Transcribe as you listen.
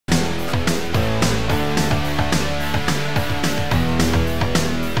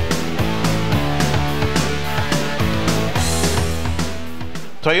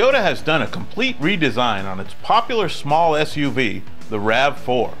Toyota has done a complete redesign on its popular small SUV, the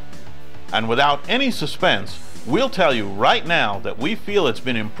RAV4. And without any suspense, we'll tell you right now that we feel it's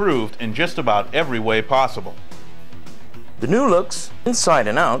been improved in just about every way possible. The new looks, inside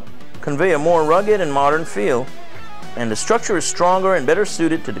and out, convey a more rugged and modern feel, and the structure is stronger and better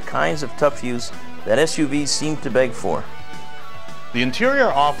suited to the kinds of tough use that SUVs seem to beg for. The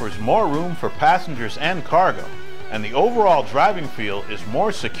interior offers more room for passengers and cargo, and the overall driving feel is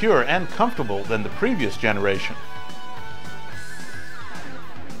more secure and comfortable than the previous generation.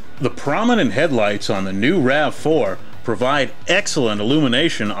 The prominent headlights on the new RAV4 provide excellent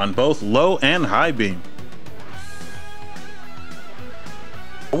illumination on both low and high beam.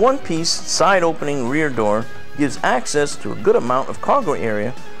 A one-piece side-opening rear door gives access to a good amount of cargo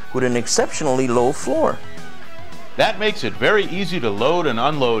area with an exceptionally low floor. That makes it very easy to load and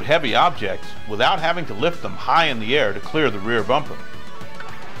unload heavy objects without having to lift them high in the air to clear the rear bumper.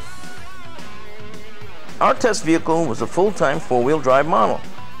 Our test vehicle was a full-time four-wheel drive model,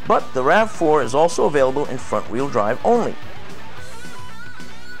 but the RAV4 is also available in front-wheel drive only.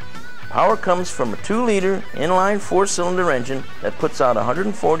 Power comes from a 2-liter inline 4-cylinder engine that puts out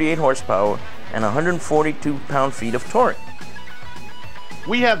 148 horsepower and 142 pound-feet of torque.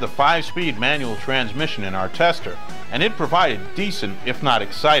 We had the 5-speed manual transmission in our tester, and it provided decent, if not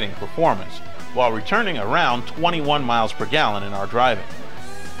exciting, performance, while returning around 21 miles per gallon in our driving.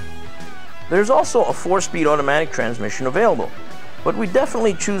 There's also a 4-speed automatic transmission available, but we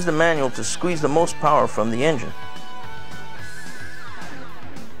definitely choose the manual to squeeze the most power from the engine.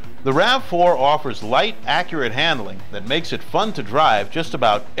 The RAV4 offers light, accurate handling that makes it fun to drive just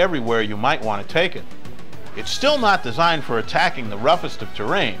about everywhere you might want to take it. It's still not designed for attacking the roughest of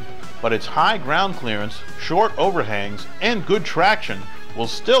terrain, but its high ground clearance, short overhangs, and good traction will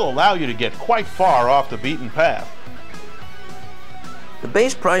still allow you to get quite far off the beaten path. The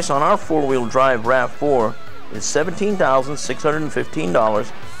base price on our four-wheel drive RAV4 is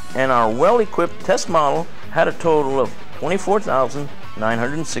 $17,615, and our well-equipped test model had a total of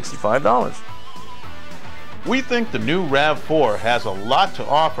 $24,965. We think the new RAV4 has a lot to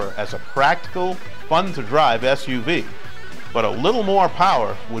offer as a practical, fun-to-drive SUV, but a little more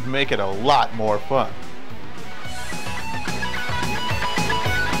power would make it a lot more fun.